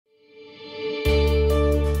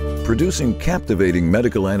Producing captivating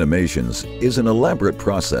medical animations is an elaborate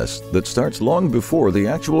process that starts long before the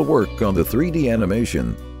actual work on the 3D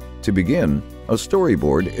animation. To begin, a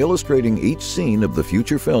storyboard illustrating each scene of the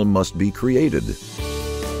future film must be created.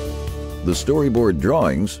 The storyboard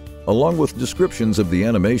drawings, along with descriptions of the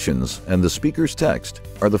animations and the speaker's text,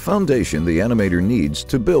 are the foundation the animator needs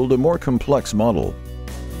to build a more complex model.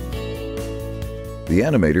 The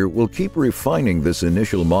animator will keep refining this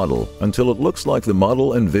initial model until it looks like the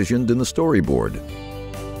model envisioned in the storyboard.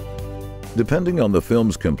 Depending on the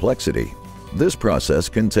film's complexity, this process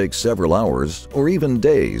can take several hours or even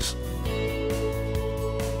days.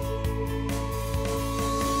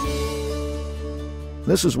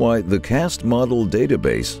 This is why the CAST model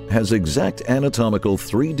database has exact anatomical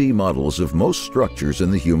 3D models of most structures in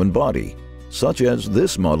the human body, such as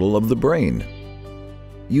this model of the brain.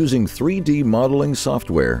 Using 3D modeling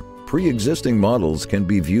software, pre-existing models can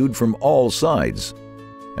be viewed from all sides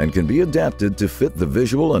and can be adapted to fit the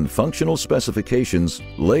visual and functional specifications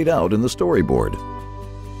laid out in the storyboard.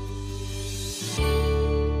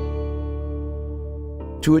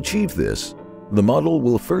 To achieve this, the model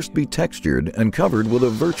will first be textured and covered with a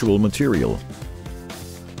virtual material.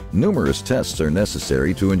 Numerous tests are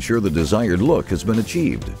necessary to ensure the desired look has been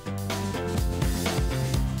achieved.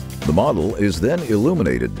 The model is then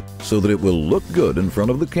illuminated so that it will look good in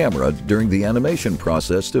front of the camera during the animation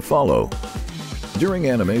process to follow. During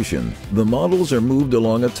animation, the models are moved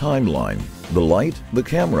along a timeline. The light, the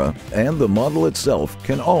camera, and the model itself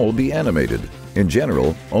can all be animated. In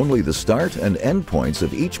general, only the start and end points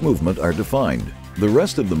of each movement are defined. The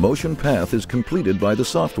rest of the motion path is completed by the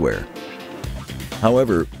software.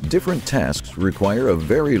 However, different tasks require a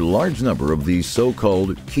very large number of these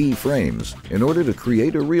so-called key frames in order to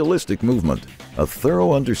create a realistic movement. A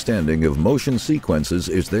thorough understanding of motion sequences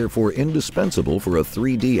is therefore indispensable for a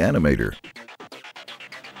 3D animator.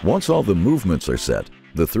 Once all the movements are set,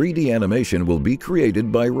 the 3D animation will be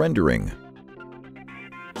created by rendering.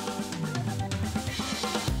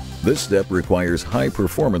 This step requires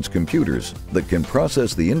high-performance computers that can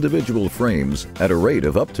process the individual frames at a rate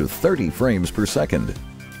of up to 30 frames per second.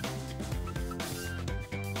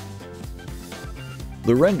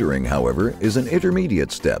 The rendering, however, is an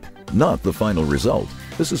intermediate step, not the final result.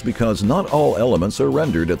 This is because not all elements are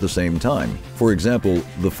rendered at the same time. For example,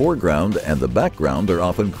 the foreground and the background are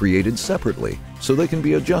often created separately, so they can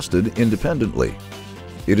be adjusted independently.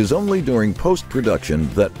 It is only during post-production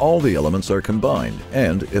that all the elements are combined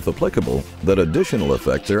and, if applicable, that additional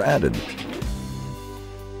effects are added.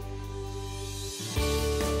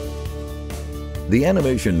 The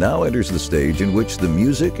animation now enters the stage in which the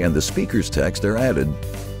music and the speaker's text are added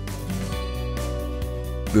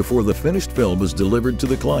before the finished film is delivered to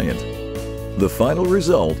the client. The final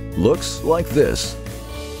result looks like this.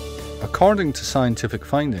 According to scientific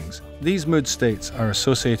findings, these mood states are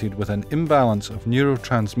associated with an imbalance of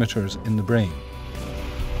neurotransmitters in the brain.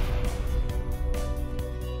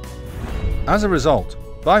 As a result,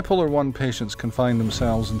 bipolar I patients can find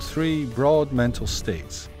themselves in 3 broad mental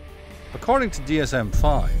states. According to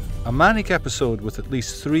DSM-5, a manic episode with at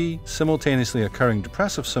least 3 simultaneously occurring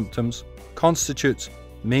depressive symptoms constitutes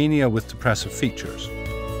mania with depressive features.